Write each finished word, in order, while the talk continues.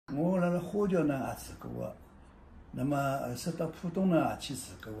花桥呢也住过的，那么后首到浦东呢也去住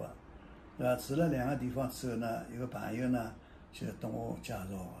过的，对伐？住了2个地方之后呢，有个朋友呢就跟我介绍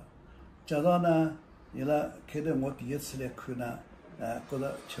的，介绍呢，伊拉开头我第一次来看呢，觉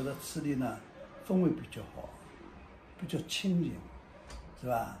着确实处理呢氛围比较好，比较亲近，是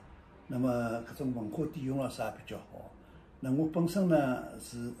伐？那么搿种文化底蕴咯啥比较好。那我本身呢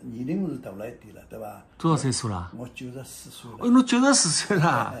是年龄是大了一点了，对伐？多少岁数了？我94岁了。哦，侬94岁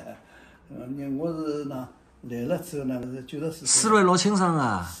了？我是呢来了之后呢是94岁。思路还老清爽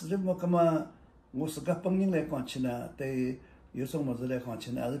啊。思路嘛，葛么我自家本人来讲起呢，对有种物事来讲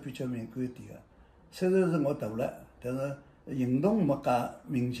起呢，还是比较敏感一点的。虽然是我大了，但是行动没介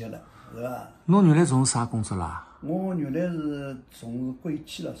明确了，是伐？侬原来从事啥工作啦？我原来是从事规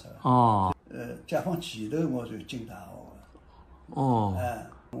矩了啥个。哦。解放前头我就进大学的。哦。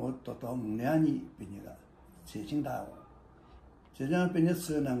我读到52年毕业的，财经大学。财经毕业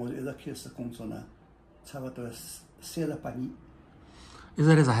之后呢，我就一直开始工作呢，差不多38年。一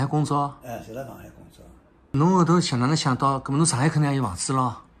直在上海工作？就在上海工作。侬后头哪能想到？搿么侬上海肯定也有房子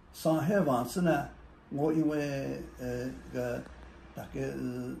咯？上海房子呢，我因为大概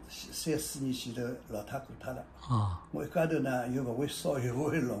是3、4年前头老太过脱了。哦。我一家头呢又勿会烧又勿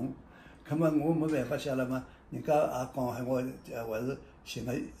会弄，葛么我没办法想了嘛，人家也讲喊我还是寻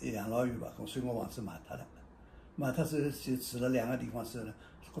个养老院吧，所以我房子卖脱了。卖脱之后就住了2个地方之后呢，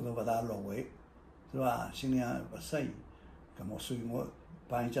觉着勿大落位，是伐？心里也勿适意，葛么所以我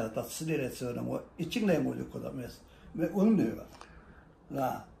帮人家到处理来之后呢，我一进来我就觉着蛮温暖个，是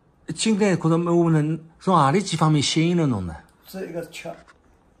伐？一进来觉着蛮温暖，从何里几方面吸引了侬呢？这一个吃，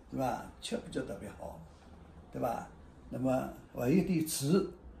对伐？吃比较特别好，对伐？那么还有点住，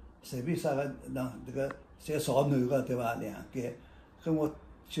随便啥个那这个侪朝南个，对伐？两间，跟我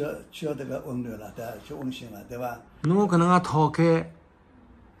叫这个温暖了，对伐？就温馨了，对伐？侬搿能介套间，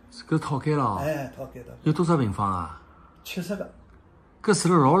搿套间咯？套间有多少平方啊？70个。搿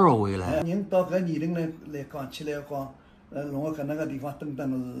住了老绕位唻。人到搿年龄来讲起来讲，弄个搿能个地方蹲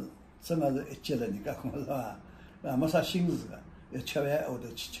是真个是一级了，人家讲是伐？没啥心事个，要吃饭下头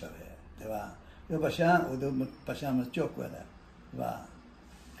去吃饭，对伐？要白相下头白相么交关了，是伐？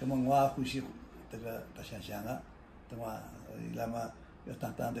葛么我也欢喜这个白相相个，对伐？伊拉嘛要打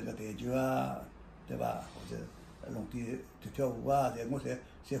这个台球啊，对伐？或者弄点跳舞啊，我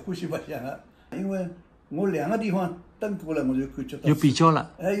侪欢喜白相个，因为我2个地方蹲过了，我就感觉到有比较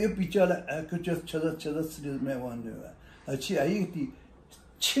了，有比较了，感觉确实处理是蛮温暖个，而且还有一点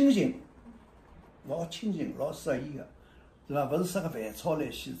亲近。老亲近，老适意个，是伐？勿是啥个烦躁来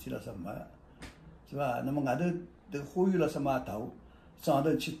西事体了什么个，是伐？那么外头这个花园了什么大，上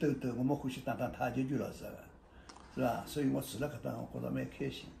头去兜，我们欢喜打太极拳了啥个，是伐？所以我住辣搿搭，我觉着蛮开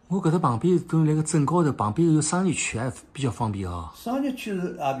心。我搿搭旁边跟辣个镇高头，旁边有商业区，还比较方便哦。商业区是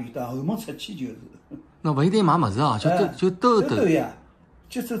也便当，后门出去就是。那勿一定买物事哦，就兜呀，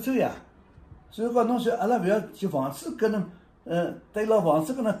就走呀。所以讲，侬说阿拉勿要就房子搿能，对牢房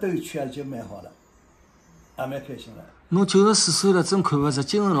子搿能兜一圈就蛮好了。也蛮开心了。侬94岁了，真看勿出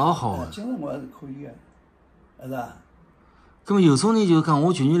精神老好个。精神我还是可以个，是伐？咁么有种人就讲，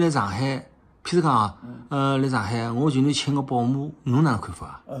我去年来上海，譬如讲来上海，我去年请个保姆，侬哪能看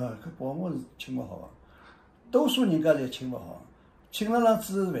法啊？搿保姆是请勿好个，多数人家侪请勿好，请了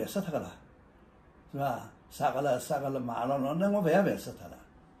之后烦死脱个啦，是伐？啥个了买了，那我烦死脱了，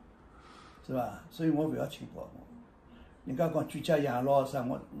是伐？所以我勿要请保姆。人家讲居家养老啥，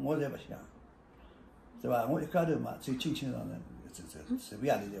我侪勿想。对伐？我一家头嘛，就清清爽爽，随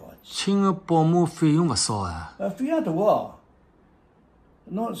便何里地方去。请个保姆费用勿少啊。费用大哦。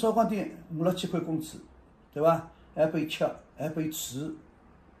侬少讲点5、6千块工资，对伐？还拨伊吃，还拨伊住，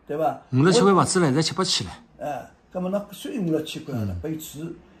对伐？5、6千块房子了，现在吃不起了。搿么侬虽然5、6千块了，拨伊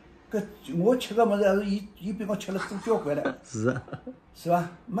住，搿我吃个物事还是伊比我吃了多交关了。是啊。是伐？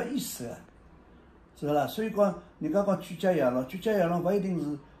没意思个，是勿啦？所以讲，人家讲居家养老勿一定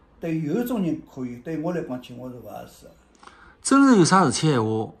是。对有一种人可以，对我来讲起我是勿合适。真是有啥事体闲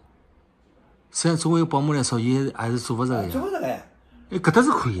话，实际上作为保姆来说，伊还是做勿着个呀。做勿着个呀。搿搭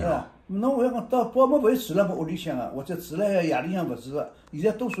是可以个。侬我要讲到保姆勿会住辣我屋里向个，或者住辣夜里向勿住个，现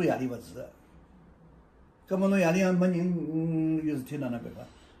在多数夜里勿住个。葛末侬夜里向没人，有事体哪能办法？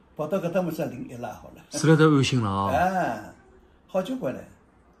跑到搿搭么只铃一拉好了。住辣头安心了哦。好交关唻，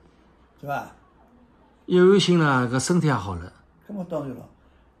是伐？一安心了，搿身体也好了。搿么当然了。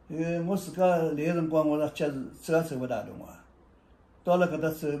我自家来个辰光，我说脚是走也走勿大动个，到了搿搭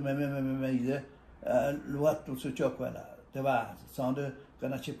走，慢，现在路也多穿交关了，对伐？上头搿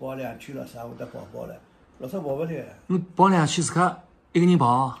能去跑2圈了，啥会得跑了，老早跑勿来。侬跑2圈自家一个人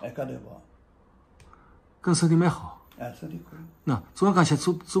跑？一家头跑，跟身体蛮好。身体可以。那总要讲起，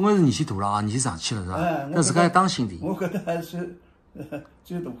总归是年纪大了啊，年纪上去了是吧？那自家要当心点。我觉得还是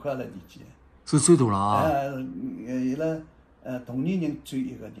最大快了年纪。是最大了啊。伊拉同年龄只有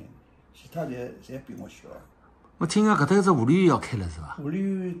一个人，其他侪比我小。我听讲搿搭有只护理院要开了是伐？护理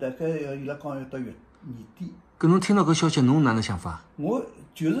院大概伊拉讲要到年底。搿侬听到搿消息，侬哪能想法？我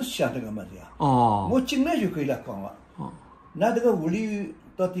就是想迭个物事呀。哦。我进来就跟伊拉讲了。哦。㑚迭个护理院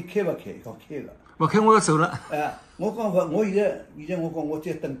到底开勿开？伊讲开个。勿开我要走了。我讲勿，我现在我讲我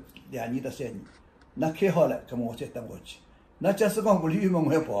再等2年到3年，㑚开好了，葛末我再等下去。㑚假使讲护理院嘛，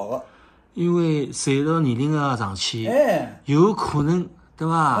我要跑个。因为随着年龄的上去，有可能，对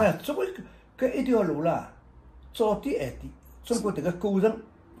伐？总归搿一条路啦，早点晚点，总归迭个过程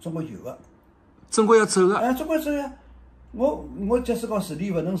总归有个。总归要走个。总归走呀。我假使讲自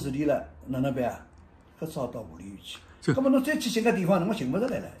理勿能自理了，哪能办啊？搿只好到护理院去。咁么侬再去寻个地方，侬寻勿着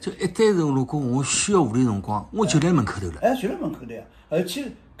来了。就一单纯，如果我需要护理辰光，我就辣门口头了。就辣门口头呀。而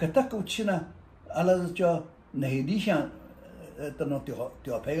且搿搭过去呢，阿拉是叫内里向得侬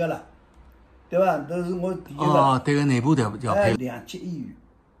调配个啦，对伐？都是我第一个。对个内部调配。2级医院，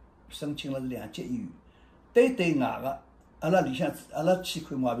申请了是2级医院，对外个，阿拉里向阿拉去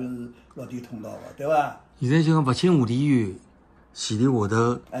看毛病是落地通道个，对伐？现在就讲勿进护理院，前提下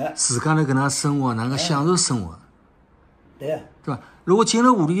头，自家辣搿能生活，哪能介享受生活？对伐？如果进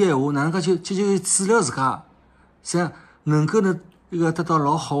了护理院闲话，哪能介就治疗自家，实际上能够一个得到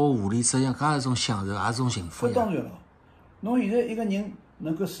老好的护理，实际上搿也是一种享受，也是一种幸福呀。当然了，侬现在一个人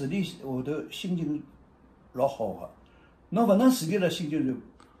能够自理下头，心情老好个。侬勿能自理了，心情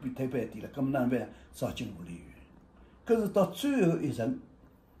就退步一点了，搿么哪能办？只好进护理院。搿是到最后一程，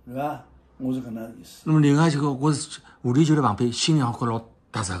是伐？我是搿能意思。那么另外就讲，我是护理就辣旁边，心里好觉老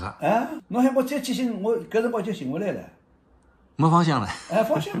踏实个。侬喊我再去寻，我搿辰光就寻勿来了。没方向了。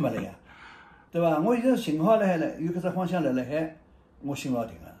方向没了呀，对伐？我现在寻好了海了，有搿只方向辣海，我心老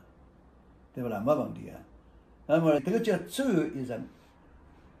定个，对勿啦？没问题个。那么迭个叫最后一程，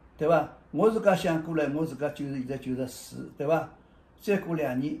对伐？我自家想过来，我自家现在94，对伐？再过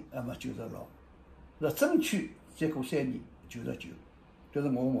2年，那么96，那争取再过3年99，搿是我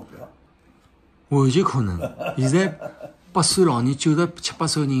个目标。完全可能。现在100岁老人、97、8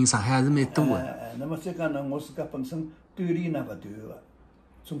岁人，上海还是蛮多个。那么再讲呢，我自家本身锻炼呢勿断个，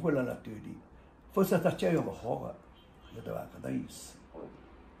总归辣锻炼，否则只脚要勿好个，晓得伐？搿能意思。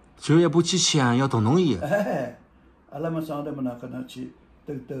就一部机器人要动动伊个。阿拉么上头么呢，搿能去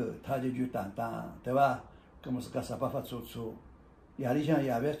兜兜，太极拳打打，对伐？搿么自家想办法做，夜里向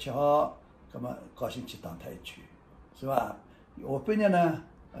夜饭吃好，搿么高兴去打太极拳，是伐？下半日呢，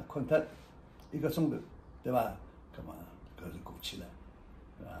困脱1个钟头，对伐？搿么搿是过去了，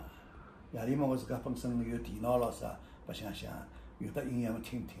是伐？夜里嘛，我自家本身有电脑咯啥，白相相，有的音乐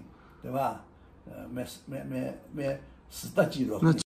听听，对伐？蛮适得其乐。